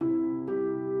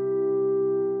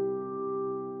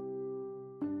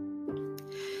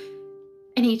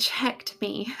and he checked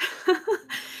me.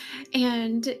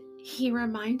 And he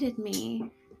reminded me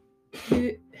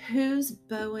who, whose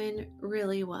Bowen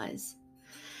really was.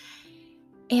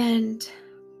 And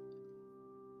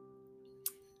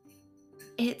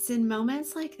it's in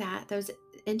moments like that, those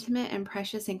intimate and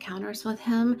precious encounters with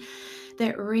him,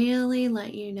 that really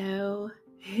let you know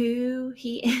who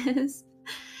he is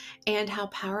and how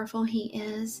powerful he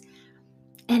is.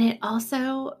 And it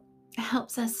also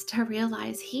helps us to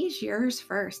realize he's yours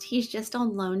first. He's just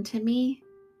on loan to me.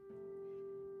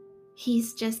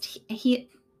 He's just,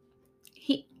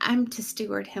 I'm to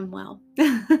steward him well,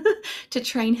 to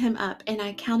train him up. And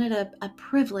I count it a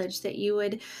privilege that you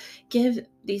would give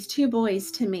these two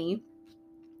boys to me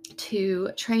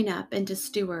to train up and to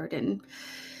steward. And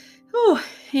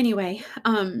anyway,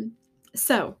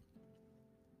 so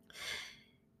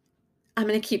I'm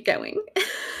going to keep going.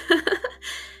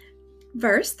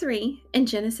 Verse 3 in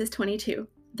Genesis 22.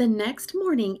 The next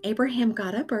morning, Abraham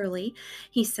got up early.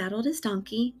 He saddled his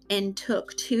donkey and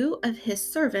took 2 of his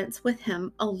servants with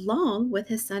him, along with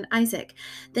his son Isaac.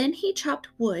 Then he chopped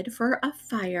wood for a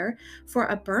fire for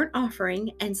a burnt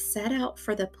offering and set out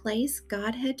for the place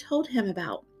God had told him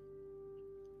about.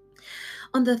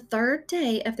 On the 3rd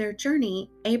day of their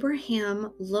journey,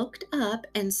 Abraham looked up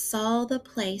and saw the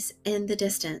place in the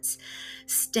distance.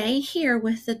 "Stay here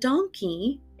with the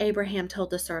donkey," Abraham told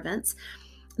the servants.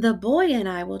 "The boy and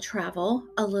I will travel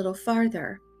a little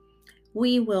farther.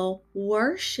 We will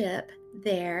worship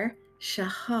there,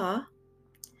 Shahah,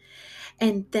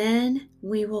 and then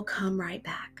we will come right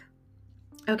back."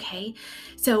 Okay,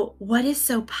 so what is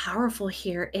so powerful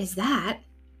here is that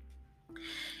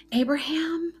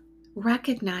Abraham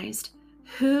recognized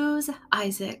whose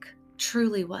Isaac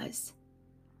truly was.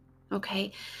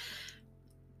 Okay,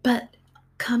 but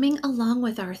coming along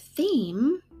with our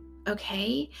theme,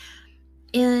 okay,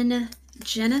 in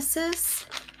Genesis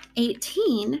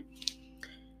 18,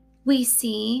 we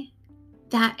see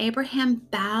that Abraham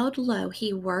bowed low.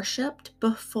 He worshiped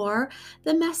before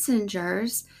the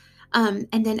messengers. And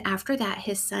then after that,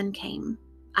 his son came,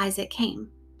 Isaac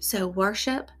came. So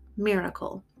worship,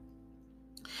 miracle.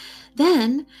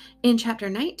 Then in chapter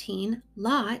 19,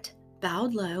 Lot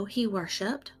bowed low. He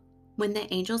worshiped when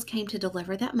the angels came to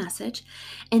deliver that message.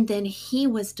 And then he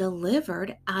was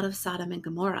delivered out of Sodom and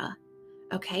Gomorrah.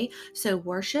 Okay, so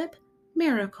worship,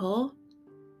 miracle,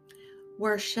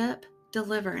 worship,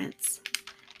 deliverance.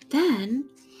 Then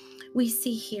we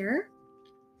see here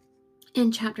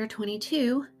in chapter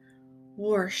 22,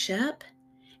 worship,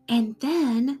 and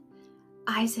then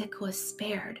Isaac was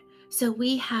spared. So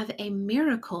we have a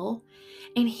miracle,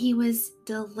 and he was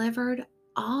delivered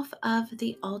off of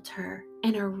the altar,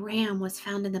 and a ram was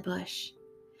found in the bush.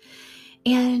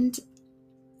 And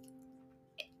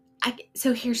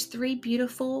so here's 3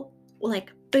 beautiful,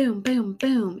 like boom, boom,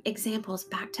 boom examples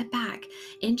back to back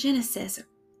in Genesis,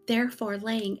 therefore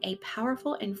laying a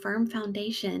powerful and firm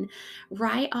foundation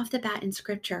right off the bat in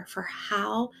Scripture for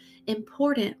how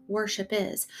important worship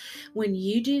is. When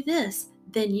you do this,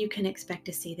 then you can expect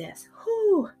to see this.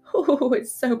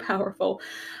 It's so powerful.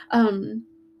 So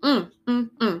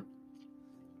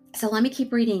let me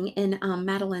keep reading in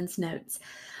Madeline's notes.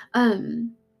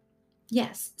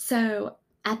 Yes, so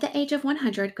at the age of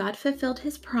 100, God fulfilled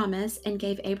his promise and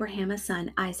gave Abraham a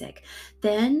son, Isaac.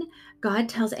 Then God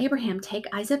tells Abraham, take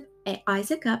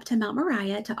Isaac up to Mount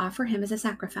Moriah to offer him as a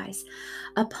sacrifice.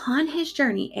 Upon his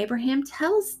journey, Abraham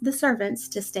tells the servants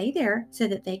to stay there so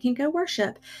that they can go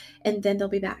worship, and then they'll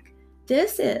be back.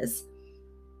 This is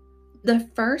the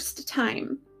first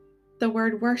time the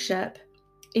word worship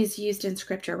is used in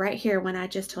Scripture, right here when I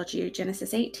just told you,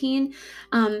 Genesis 18,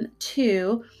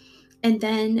 2. And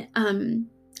then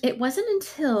it wasn't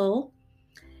until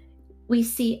we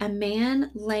see a man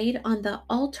laid on the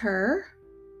altar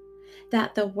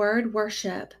that the word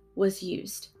worship was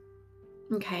used.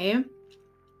 Okay.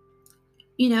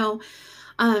 You know,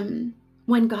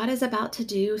 when God is about to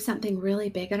do something really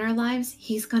big in our lives,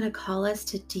 he's going to call us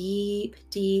to deep,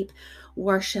 deep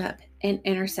worship and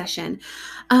intercession.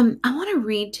 I want to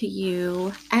read to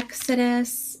you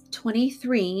Exodus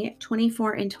 23,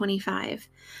 24, and 25.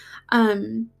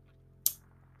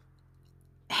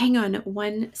 Hang on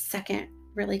 1 second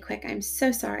really quick. I'm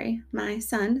so sorry. My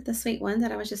son, the sweet one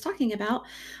that I was just talking about,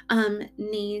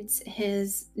 needs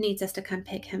us to come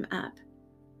pick him up.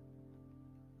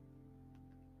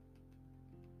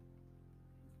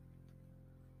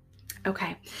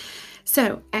 Okay.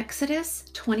 So Exodus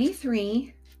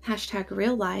 23,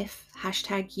 #real life,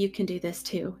 #you can do this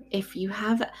too. If you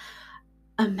have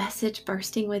a message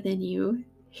bursting within you,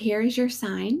 here's your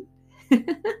sign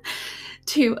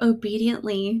to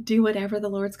obediently do whatever the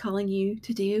Lord's calling you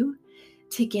to do.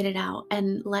 to get it out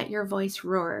and let your voice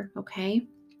roar, okay?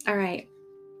 All right.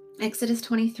 Exodus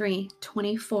 23,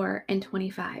 24, and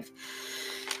 25.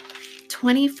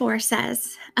 24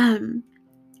 says,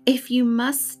 if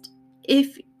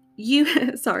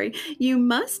you, sorry, you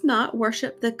must not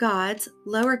worship the gods,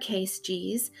 lowercase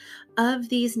g's, of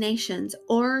these nations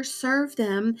or serve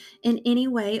them in any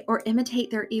way or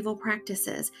imitate their evil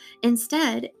practices.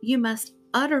 Instead, you must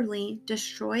utterly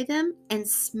destroy them and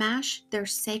smash their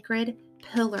sacred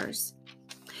pillars.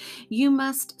 You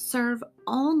must serve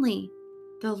only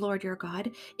the Lord your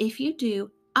God. If you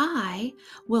do, I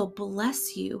will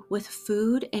bless you with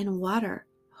food and water.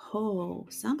 Oh,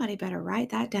 somebody better write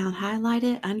that down, highlight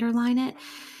it, underline it,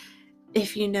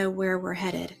 if you know where we're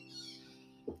headed.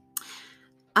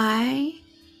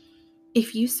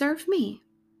 If you serve me,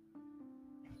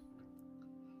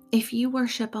 if you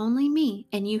worship only me,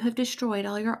 and you have destroyed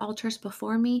all your altars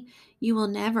before me, you will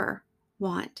never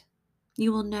want.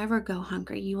 You will never go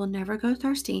hungry. You will never go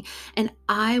thirsty. And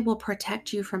I will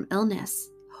protect you from illness.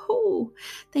 Oh,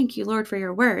 thank you, Lord, for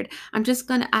your word. I'm just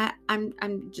gonna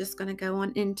go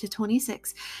on into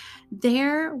 26.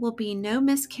 There will be no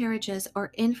miscarriages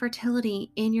or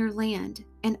infertility in your land,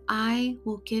 and I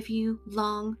will give you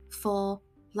long, full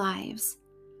lives.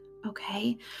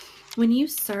 Okay? When you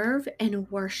serve and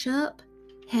worship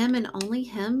him and only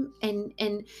him, and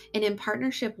in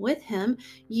partnership with him,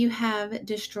 you have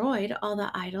destroyed all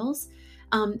the idols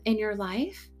in your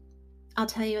life. I'll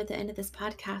tell you at the end of this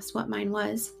podcast what mine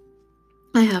was.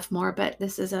 I have more, but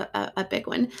this is a big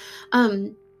one.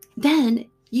 Then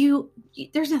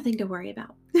there's nothing to worry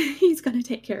about. He's going to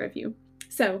take care of you.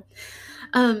 So,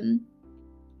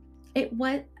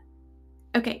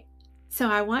 okay. So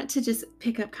I want to just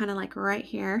pick up kind of like right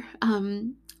here,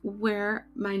 where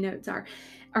my notes are,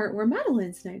 or where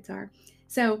Madeline's notes are.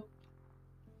 So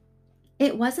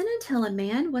it wasn't until a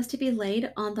man was to be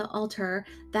laid on the altar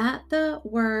that the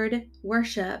word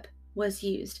worship was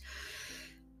used.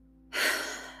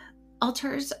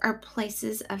 Altars are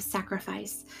places of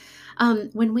sacrifice.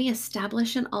 When we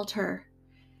establish an altar,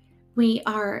 we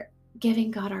are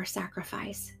giving God our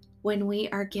sacrifice. When we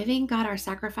are giving God our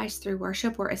sacrifice through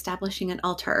worship, we're establishing an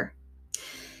altar.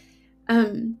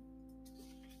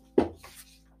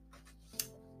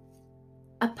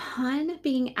 Upon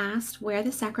being asked where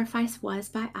the sacrifice was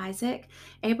by Isaac,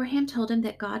 Abraham told him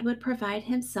that God would provide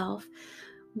him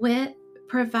with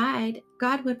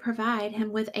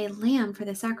a lamb for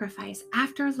the sacrifice.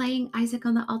 After laying Isaac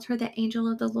on the altar, the angel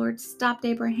of the Lord stopped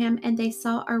Abraham and they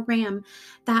saw a ram.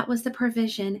 That was the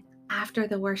provision after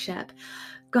the worship.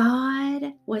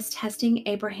 God was testing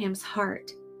Abraham's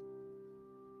heart.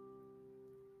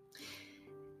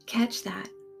 Catch that.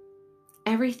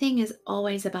 Everything is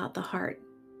always about the heart.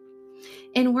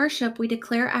 In worship, we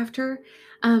declare after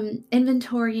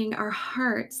inventorying our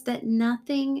hearts that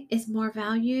nothing is more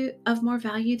value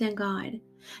than God.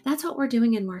 That's what we're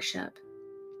doing in worship.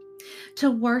 To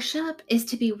worship is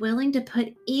to be willing to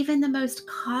put even the most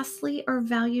costly or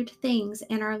valued things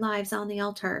in our lives on the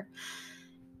altar.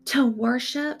 To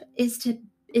worship is to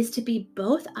be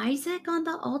both Isaac on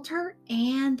the altar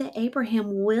and the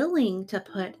Abraham willing to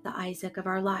put the Isaac of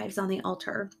our lives on the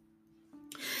altar.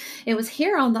 It was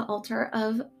here on the altar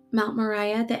of Mount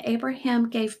Moriah that Abraham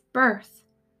gave birth.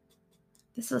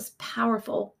 This was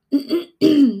powerful.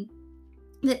 That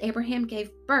Abraham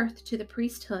gave birth to the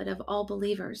priesthood of all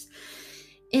believers.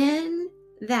 In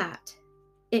that,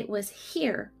 it was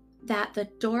here that the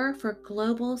door for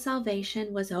global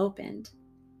salvation was opened.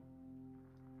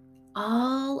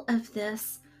 All of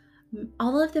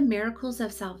the miracles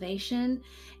of salvation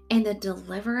and the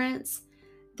deliverance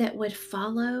that would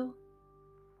follow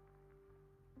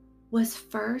was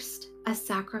first a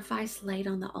sacrifice laid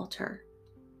on the altar.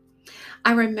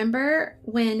 I remember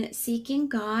when seeking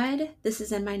God, this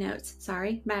is in my notes,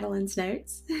 sorry, Madeline's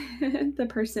notes, the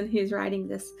person who's writing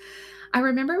this. I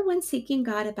remember when seeking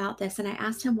God about this, and I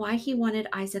asked him why he wanted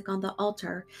Isaac on the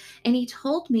altar. And he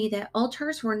told me that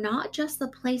altars were not just the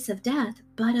place of death,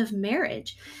 but of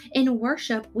marriage. In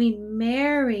worship, we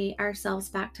marry ourselves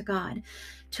back to God.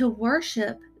 To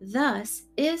worship, thus,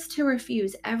 is to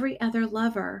refuse every other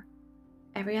lover,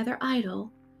 every other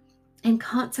idol, and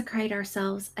consecrate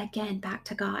ourselves again back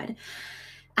to God.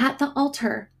 At the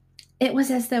altar, it was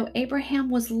as though Abraham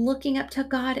was looking up to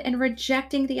God and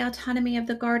rejecting the autonomy of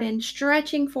the garden,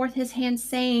 stretching forth his hands,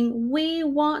 saying, "We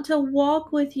want to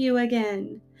walk with you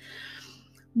again."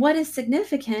 What is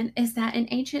significant is that in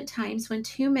ancient times, when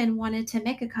two men wanted to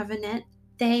make a covenant,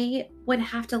 they would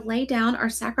have to lay down or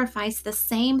sacrifice the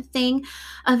same thing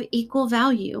of equal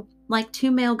value, like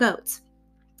 2 male goats,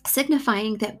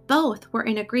 signifying that both were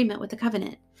in agreement with the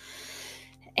covenant.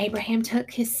 Abraham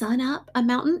took his son up a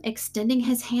mountain, extending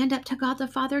his hand up to God the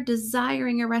Father,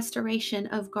 desiring a restoration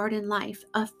of garden life.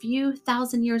 A few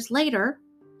thousand years later,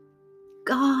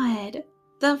 God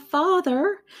the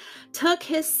Father took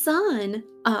his son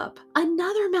up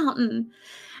another mountain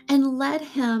and led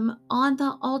him on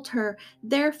the altar,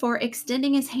 therefore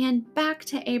extending his hand back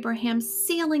to Abraham,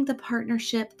 sealing the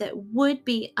partnership that would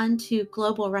be unto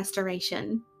global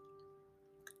restoration.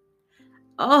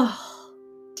 Oh,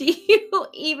 do you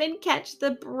even catch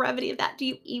the brevity of that? Do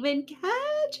you even catch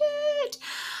it?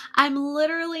 I'm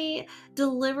literally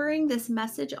delivering this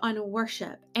message on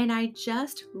worship, and I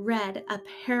just read a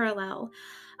parallel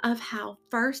of how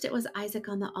first it was Isaac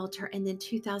on the altar, and then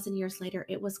 2,000 years later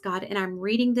it was God. And I'm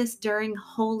reading this during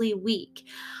Holy Week.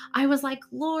 I was like,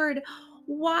 Lord,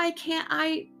 why can't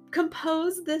I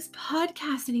compose this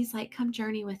podcast? And he's like, come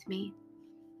journey with me.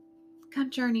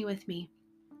 Come journey with me.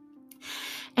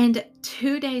 And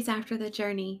 2 days after the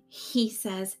journey, he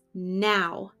says,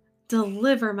 now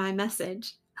deliver my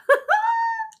message.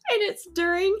 And it's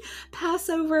during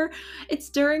Passover. It's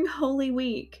during Holy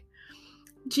Week.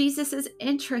 Jesus's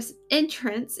entrance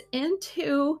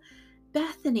into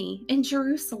Bethany in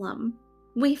Jerusalem.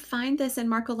 We find this in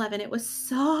Mark 11. It was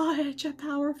such a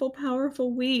powerful,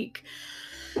 powerful week.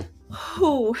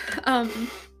 Oh,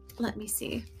 let me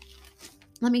see.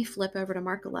 Let me flip over to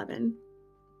Mark 11.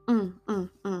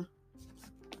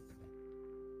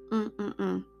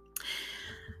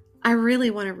 I really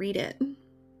want to read it.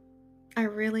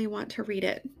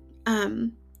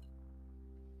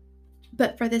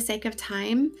 But for the sake of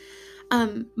time,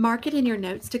 mark it in your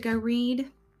notes to go read,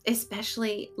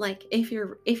 especially like if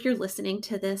you're listening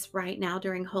to this right now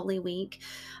during Holy Week.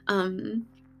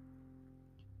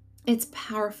 It's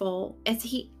powerful as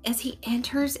he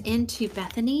enters into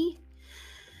Bethany.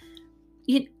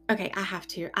 Okay,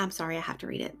 I'm sorry, I have to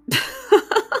read it.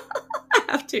 I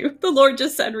have to. The Lord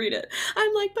just said read it.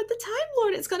 I'm like, but the time,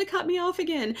 Lord, it's going to cut me off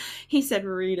again. He said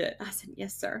read it. I said,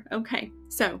 yes, sir. Okay,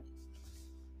 so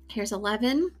here's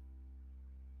 11.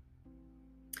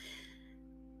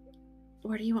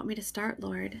 Where do you want me to start,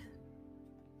 Lord?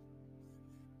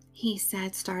 He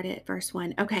said start at verse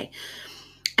 1. Okay.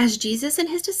 As Jesus and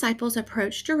his disciples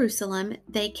approached Jerusalem,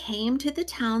 they came to the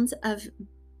towns of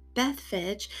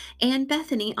Bethphage and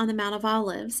Bethany on the Mount of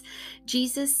Olives.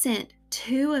 Jesus sent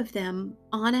 2 of them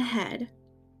on ahead.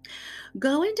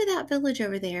 Go into that village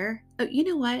over there. Oh, you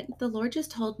know what? The Lord just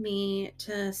told me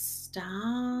to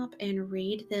stop and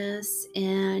read this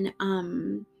in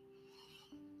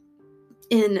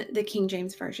the King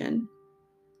James Version.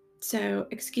 So,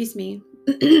 excuse me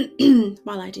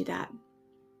while I do that.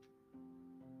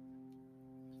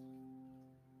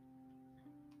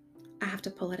 I have to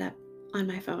pull it up on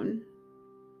my phone.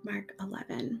 Mark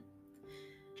 11.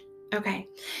 Okay.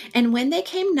 And when they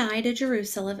came nigh to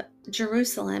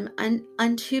Jerusalem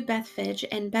unto Bethphage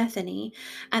and Bethany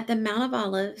at the Mount of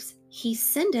Olives, he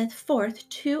sendeth forth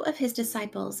 2 of his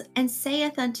disciples, and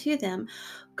saith unto them,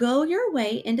 go your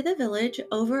way into the village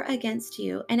over against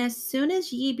you, and as soon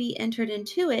as ye be entered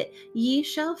into it, ye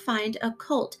shall find a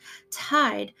colt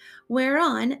tied,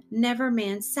 whereon never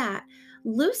man sat.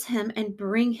 Loose him and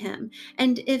bring him.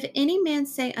 And if any man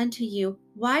say unto you,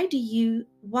 why do ye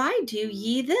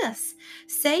this?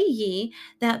 Say ye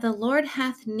that the Lord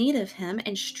hath need of him,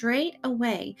 and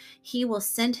straightway he will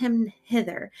send him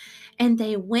hither. And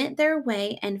they went their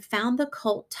way and found the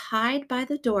colt tied by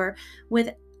the door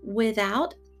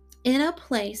without, in a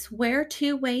place where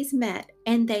 2 ways met,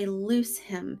 and they loose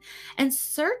him. And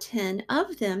certain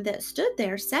of them that stood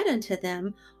there said unto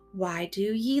them, why do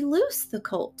ye loose the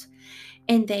colt?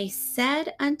 And they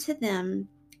said unto them,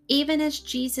 even as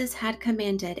Jesus had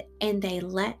commanded, and they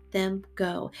let them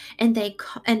go. And they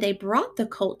brought the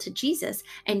colt to Jesus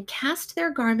and cast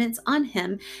their garments on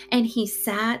him, and he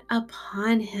sat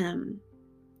upon him.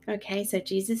 Okay, so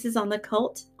Jesus is on the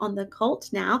colt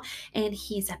now, and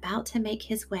he's about to make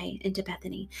his way into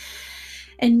Bethany.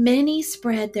 And many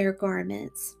spread their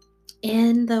garments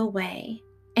in the way,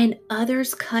 and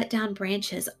others cut down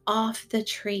branches off the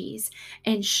trees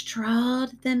and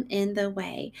strawed them in the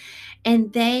way.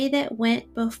 And they that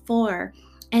went before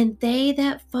and they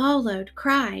that followed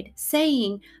cried,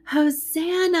 saying,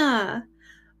 Hosanna!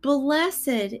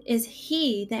 Blessed is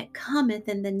he that cometh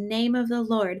in the name of the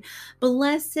Lord.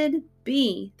 Blessed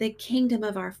be the kingdom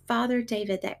of our father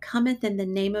David that cometh in the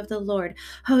name of the Lord.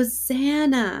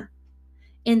 Hosanna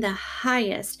in the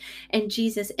highest. And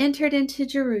Jesus entered into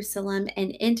Jerusalem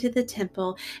and into the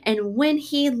temple. And when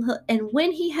he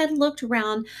had looked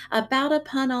round about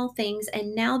upon all things,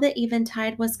 and now the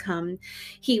eventide was come,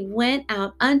 he went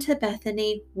out unto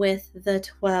Bethany with the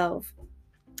 12.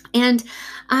 And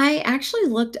I actually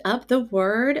looked up the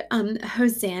word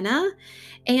Hosanna,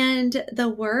 and the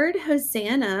word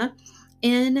Hosanna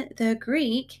in the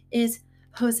Greek is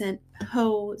Hosanna.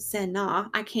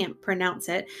 I can't pronounce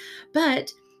it,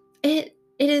 but it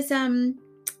is a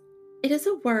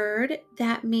word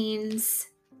that means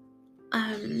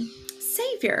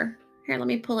savior. Here, let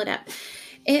me pull it up.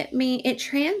 It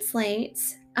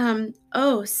translates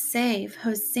oh save,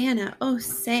 Hosanna, oh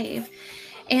save.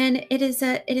 And it is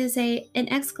an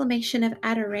exclamation of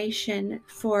adoration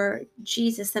for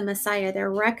Jesus the Messiah.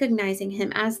 They're recognizing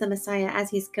him as the Messiah as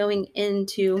he's going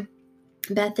into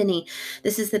Bethany.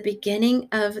 This is the beginning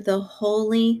of the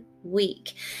Holy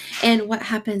Week. And what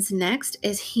happens next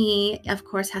is he, of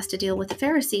course, has to deal with the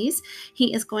Pharisees.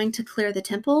 He is going to clear the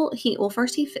temple.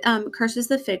 First he curses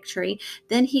the fig tree.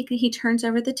 Then he turns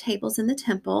over the tables in the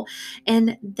temple.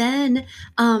 And then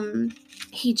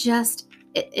he just,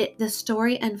 the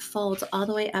story unfolds all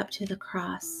the way up to the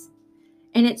cross.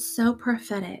 And it's so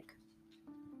prophetic.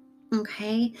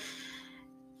 Okay.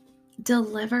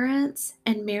 Deliverance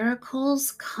and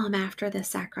miracles come after the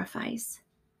sacrifice.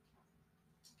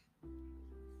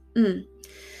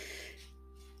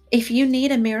 If you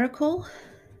need a miracle,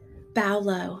 bow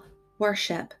low,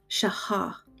 worship,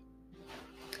 Shahah.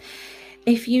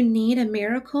 If you need a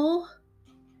miracle,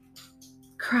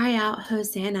 cry out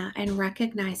Hosanna and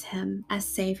recognize him as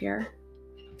Savior.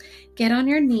 Get on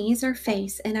your knees or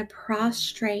face in a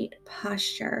prostrate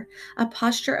posture, a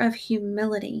posture of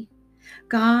humility.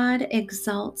 God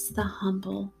exalts the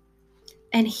humble,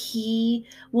 and he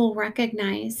will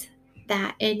recognize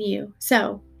that in you.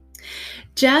 So,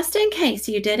 just in case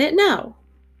you didn't know,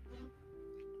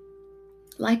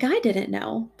 like I didn't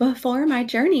know before my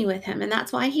journey with him, and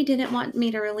that's why he didn't want me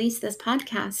to release this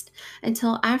podcast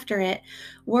until after it,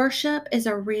 worship is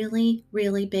a really,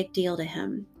 really big deal to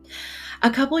him.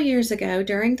 A couple years ago,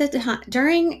 during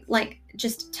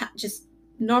just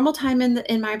normal time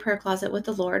in my prayer closet with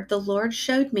the Lord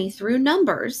showed me through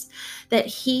numbers that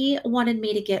he wanted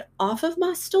me to get off of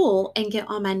my stool and get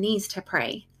on my knees to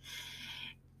pray.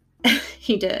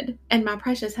 He did. And my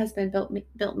precious husband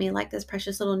built me like this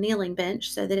precious little kneeling bench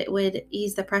so that it would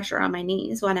ease the pressure on my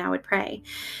knees when I would pray.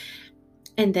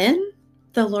 And then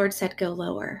the Lord said, go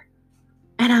lower.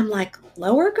 And I'm like,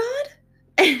 lower, God?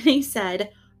 And he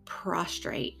said,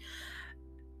 prostrate.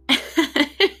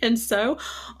 And so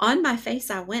on my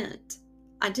face I went.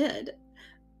 I did.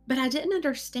 But I didn't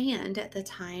understand at the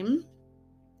time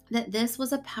that this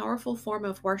was a powerful form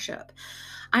of worship.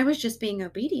 I was just being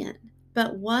obedient.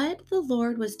 But what the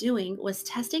Lord was doing was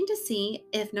testing to see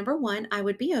if, number one, I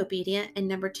would be obedient, and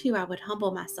number two, I would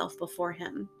humble myself before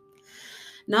him.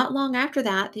 Not long after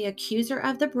that, the accuser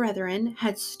of the brethren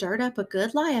had stirred up a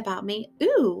good lie about me.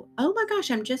 Ooh, oh my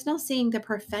gosh, I'm just now seeing the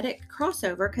prophetic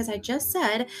crossover, because I just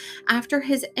said after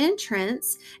his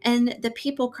entrance and the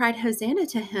people cried Hosanna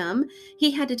to him,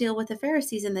 he had to deal with the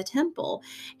Pharisees in the temple.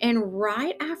 And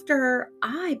right after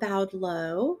I bowed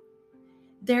low,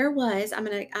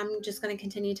 I'm just going to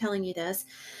continue telling you this.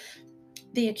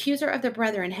 The accuser of the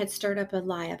brethren had stirred up a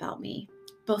lie about me.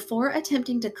 Before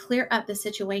attempting to clear up the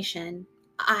situation,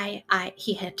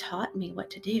 he had taught me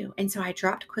what to do. And so I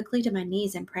dropped quickly to my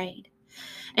knees and prayed.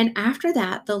 And after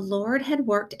that, the Lord had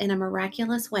worked in a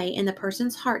miraculous way in the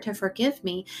person's heart to forgive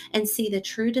me and see the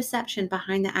true deception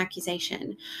behind the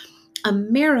accusation. A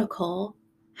miracle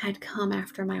had come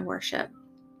after my worship.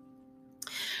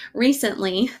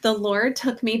 Recently, the Lord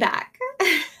took me back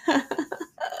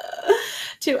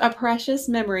to a precious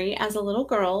memory as a little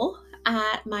girl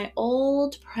at my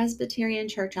old Presbyterian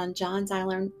church on Johns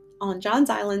Island,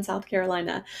 South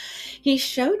Carolina. He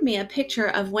showed me a picture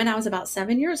of when I was about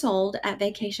 7 years old at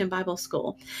Vacation Bible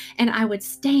School, and I would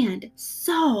stand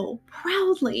so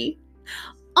proudly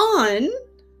on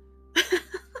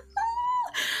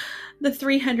the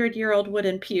 300-year-old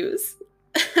wooden pews.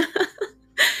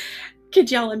 Could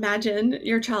y'all imagine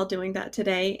your child doing that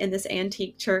today in this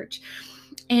antique church?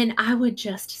 And I would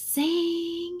just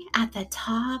sing at the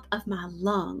top of my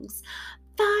lungs,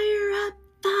 fire up,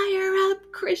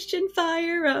 Christian,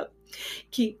 fire up.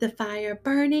 Keep the fire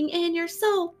burning in your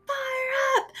soul,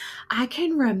 fire up. I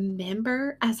can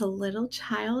remember as a little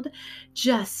child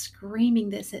just screaming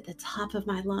this at the top of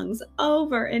my lungs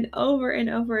over and over and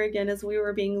over again as we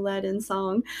were being led in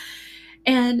song.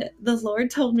 And the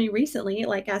Lord told me recently,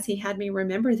 like as he had me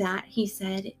remember that, he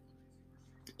said,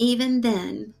 even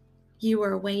then you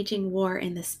were waging war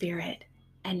in the spirit.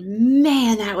 And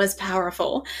man, that was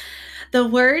powerful. The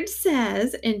word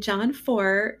says in John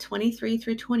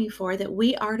 4:23-24 that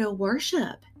we are to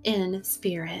worship in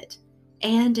spirit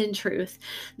and in truth.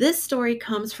 This story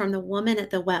comes from the woman at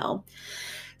the well.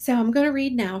 So I'm going to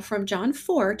read now from John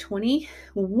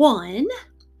 4:21,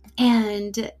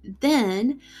 and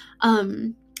then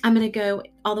I'm going to go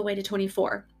all the way to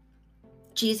 24.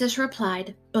 Jesus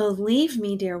replied, "Believe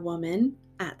me, dear woman,"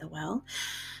 at the well,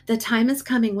 "the time is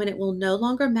coming when it will no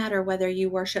longer matter whether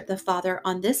you worship the Father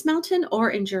on this mountain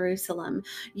or in Jerusalem.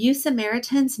 You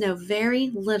Samaritans know very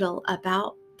little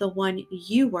about the one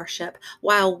you worship,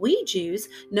 while we Jews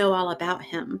know all about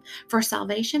him. For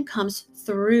salvation comes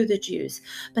through the Jews.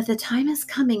 But the time is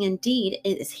coming, indeed,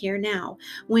 it is here now,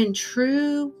 when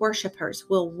true worshipers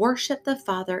will worship the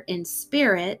Father in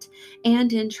spirit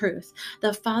and in truth.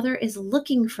 The Father is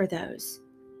looking for those."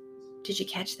 Did you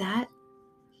catch that?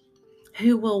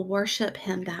 Who will worship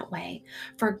him that way.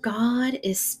 For God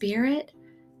is spirit,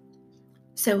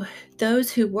 so those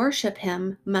who worship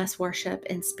him must worship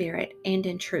in spirit and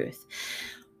in truth.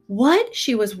 What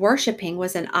she was worshiping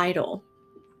was an idol,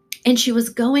 and she was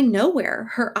going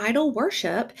nowhere. Her idol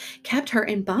worship kept her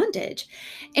in bondage,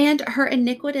 and her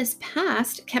iniquitous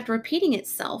past kept repeating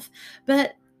itself.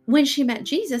 But when she met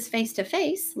Jesus face to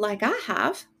face, like I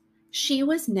have, she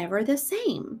was never the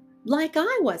same, like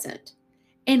I wasn't,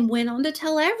 and went on to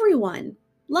tell everyone,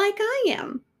 like I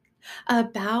am,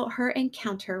 about her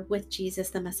encounter with Jesus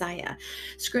the Messiah.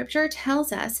 Scripture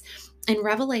tells us in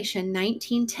Revelation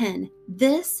 19:10,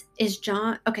 this is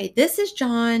John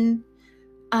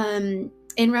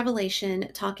in Revelation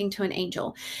talking to an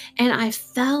angel. "And I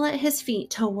fell at his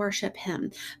feet to worship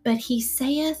him. But he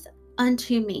saith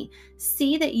unto me,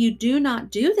 See that you do not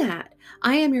do that.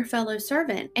 I am your fellow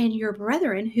servant and your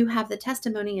brethren who have the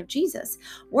testimony of Jesus.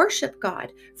 Worship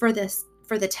God, for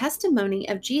the testimony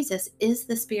of Jesus is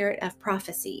the spirit of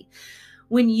prophecy."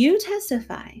 When you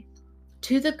testify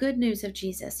to the good news of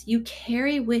Jesus, you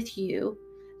carry with you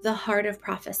the heart of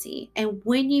prophecy. And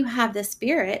when you have the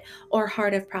spirit or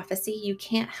heart of prophecy, you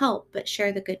can't help but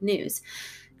share the good news.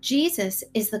 Jesus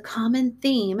is the common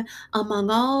theme among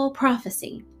all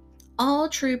prophecy. All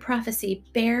true prophecy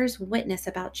bears witness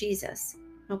about Jesus.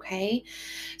 Okay?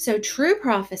 So true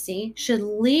prophecy should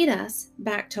lead us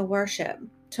back to worship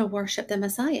the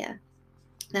Messiah.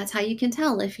 That's how you can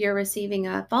tell if you're receiving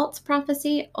a false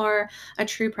prophecy or a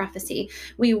true prophecy.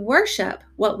 We worship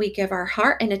what we give our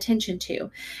heart and attention to.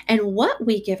 And what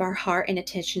we give our heart and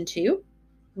attention to,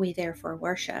 we therefore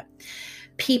worship.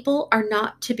 People are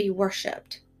not to be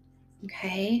worshiped.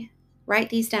 Okay? Write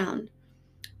these down.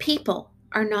 People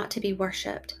are not to be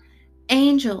worshiped.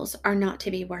 Angels are not to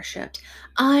be worshiped.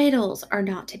 Idols are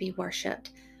not to be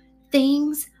worshiped.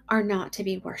 Things are not to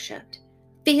be worshiped.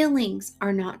 Feelings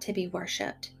are not to be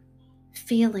worshiped.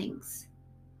 Feelings.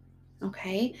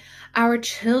 Okay? Our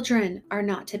children are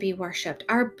not to be worshiped.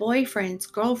 Our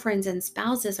boyfriends, girlfriends, and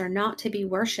spouses are not to be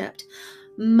worshiped.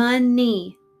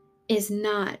 Money is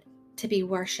not to be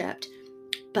worshiped.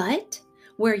 But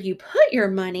where you put your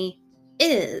money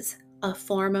is a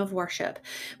form of worship.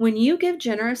 When you give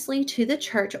generously to the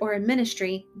church or a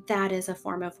ministry, that is a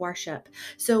form of worship.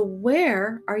 So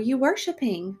where are you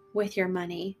worshiping with your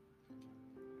money?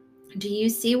 Do you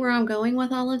see where I'm going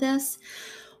with all of this?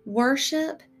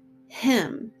 Worship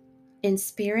him in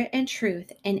spirit and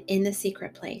truth and in the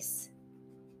secret place.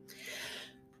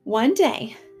 One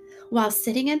day, while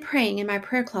sitting and praying in my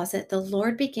prayer closet, the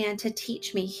Lord began to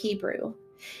teach me Hebrew.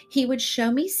 He would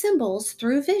show me symbols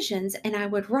through visions, and I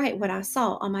would write what I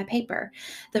saw on my paper.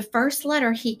 The first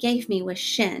letter he gave me was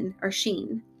Shin or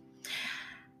Sheen.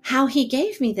 How he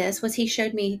gave me this was he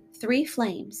showed me 3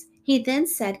 flames. He then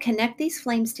said, connect these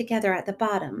flames together at the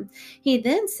bottom. He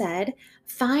then said,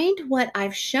 find what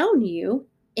I've shown you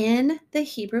in the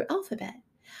Hebrew alphabet.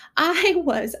 I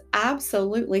was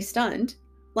absolutely stunned.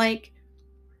 Like,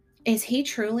 is he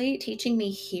truly teaching me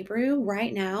Hebrew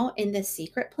right now in the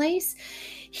secret place?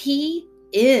 He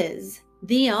is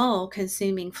the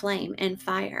all-consuming flame and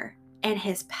fire, and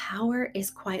his power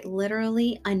is quite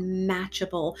literally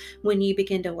unmatchable when you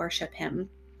begin to worship him.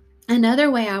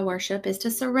 Another way I worship is to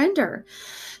surrender.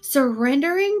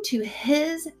 Surrendering to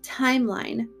his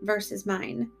timeline versus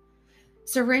mine.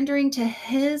 Surrendering to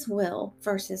his will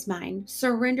versus mine.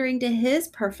 Surrendering to his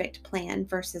perfect plan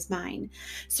versus mine.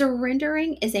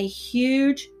 Surrendering is a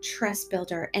huge trust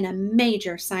builder and a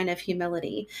major sign of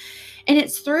humility. And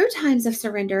it's through times of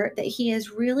surrender that he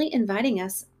is really inviting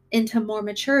us into more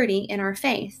maturity in our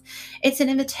faith. It's an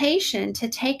invitation to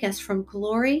take us from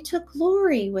glory to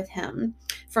glory with him,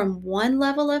 from one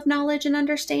level of knowledge and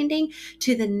understanding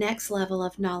to the next level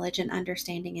of knowledge and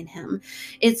understanding in him.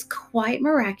 It's quite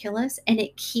miraculous, and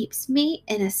it keeps me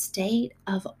in a state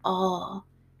of awe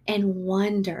and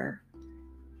wonder.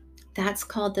 That's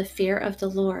called the fear of the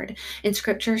Lord. And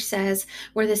scripture says,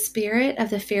 where the spirit of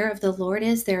the fear of the Lord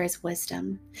is, there is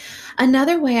wisdom.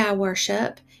 Another way I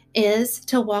worship is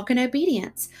to walk in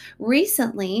obedience.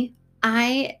 Recently,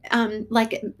 I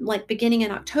like beginning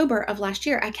in October of last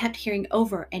year, I kept hearing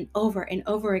over and over and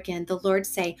over again the Lord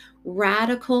say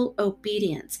radical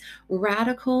obedience,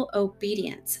 radical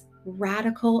obedience,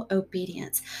 radical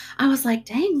obedience. I was like,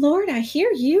 dang, Lord, I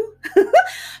hear you.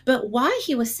 But why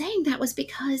he was saying that was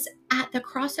because at the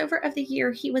crossover of the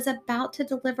year, he was about to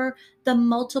deliver the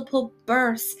multiple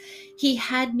births he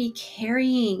had me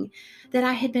carrying, that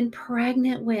I had been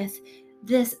pregnant with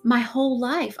this my whole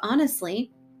life,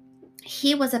 honestly.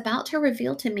 He was about to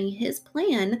reveal to me his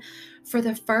plan for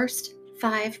the first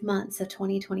 5 months of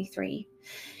 2023.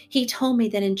 He told me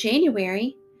that in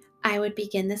January, I would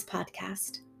begin this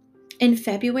podcast. In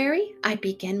February, I'd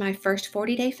begin my first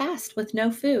 40-day fast with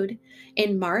no food.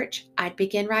 In March, I'd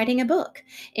begin writing a book.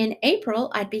 In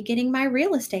April, I'd be getting my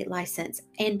real estate license.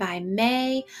 And by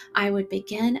May, I would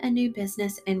begin a new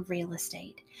business in real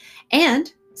estate.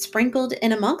 And sprinkled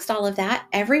in amongst all of that,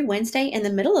 every Wednesday in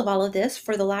the middle of all of this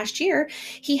for the last year,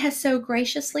 he has so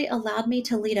graciously allowed me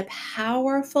to lead a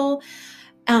powerful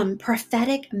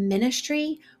prophetic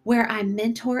ministry where I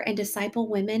mentor and disciple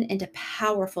women into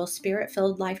powerful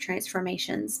spirit-filled life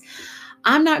transformations.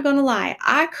 I'm not going to lie.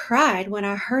 I cried when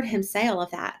I heard him say all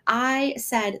of that. I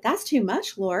said, that's too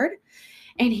much, Lord.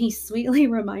 And he sweetly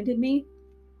reminded me,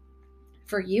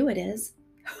 for you it is.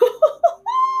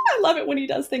 I love it when he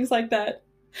does things like that.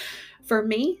 For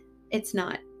me, it's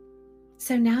not.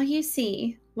 So now you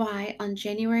see why on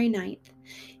January 9th,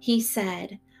 he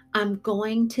said, I'm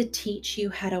going to teach you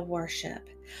how to worship.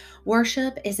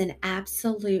 Worship is an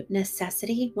absolute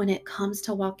necessity when it comes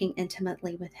to walking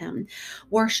intimately with him.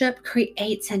 Worship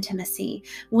creates intimacy,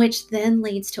 which then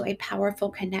leads to a powerful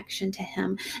connection to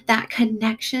him. That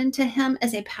connection to him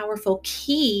is a powerful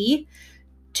key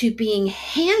to being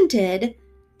handed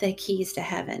the keys to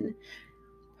heaven.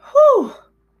 Whew.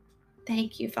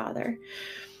 Thank you, Father.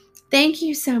 Thank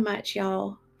you so much,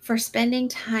 y'all, for spending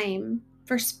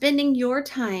your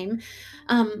time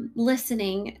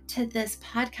listening to this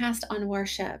podcast on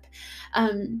worship.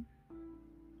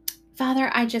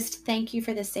 Father, I just thank you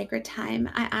for this sacred time.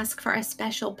 I ask for a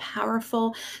special,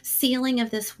 powerful sealing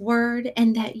of this word,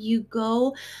 and that you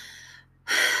go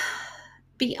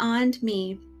beyond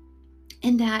me,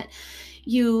 and that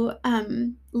you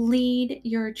lead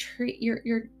your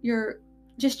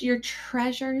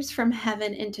treasures from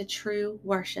heaven into true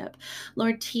worship.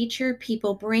 Lord, teach your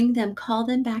people, bring them, call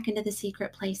them back into the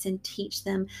secret place and teach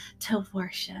them to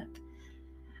worship.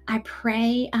 I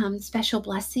pray special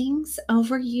blessings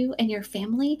over you and your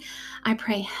family. I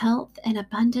pray health and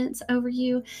abundance over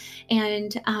you.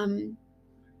 And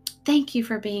thank you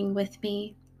for being with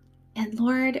me. And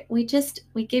Lord, we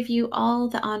give you all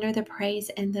the honor, the praise,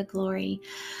 and the glory.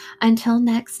 Until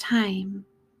next time,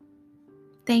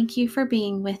 thank you for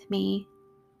being with me.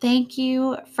 Thank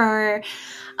you for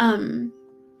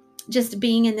just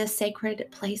being in this sacred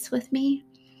place with me.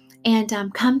 And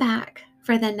come back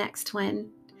for the next one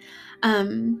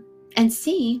and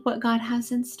see what God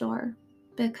has in store.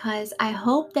 Because I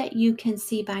hope that you can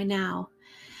see by now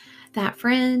that,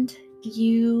 friend,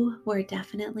 you were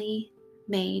definitely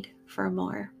made for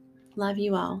more. Love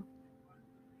you all.